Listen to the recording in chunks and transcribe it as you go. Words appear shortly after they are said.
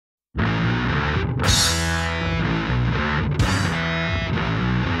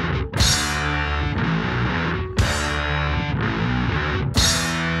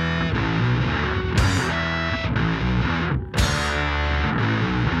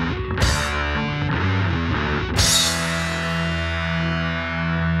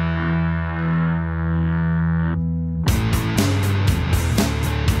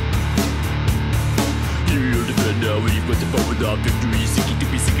of victory, seeking to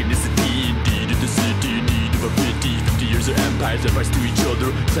be synchronicity. Indeed, in the city, in need of a pity. 50 years of empires that rise to each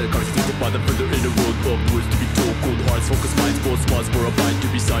other. Set cards to find them further in a world of words to be told. Cold hearts, focus minds, both spots for a bind to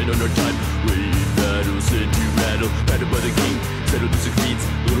be signed on our time. Wait, battles into rattle, battled by the king. Settle disagrees,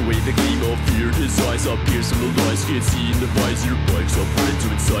 little away the gleam of fear. His eyes up pierce from the lies, can't see in the visor. Pikes up red to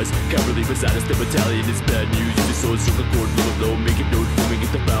incise, cavalry beside the battalian is bad news. Use his sword, circle chord, low, make it note, moving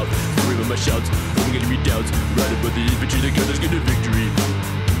at the bout. Scream of my shouts, moving enemy doubts. Riding by the infantry, together's gonna victory.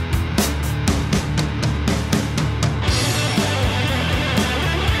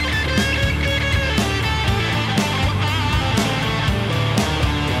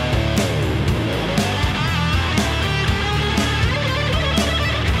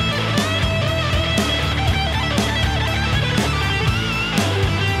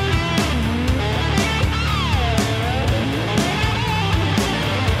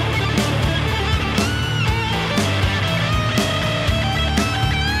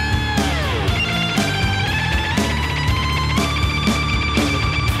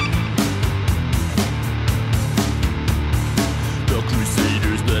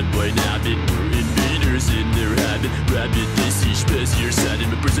 Rabid, they siege past here, saddened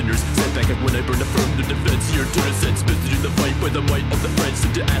with prisoners. Sent back at when I burned from the defense here. Turret sense, invested in the fight by the might of the French.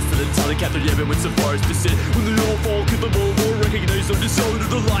 Sent to ask the Italian captain Yemen with some bars to sit. When they all fall, kill them all, war recognized on the soul of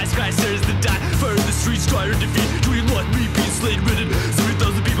the lies. Sky stares to die, fire in the streets, try to defeat. Treating like me, being slain, ridden.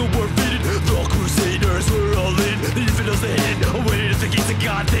 7,000 people were fitted. The Crusaders were all in. The infidels they hid, awaited at the gates of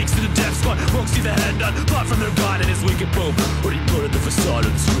God. Thanks to the death squad, monks see the head none. Plot from their god and his wicked bow. Already blood at the facade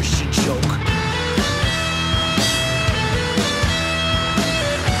of this Christian joke.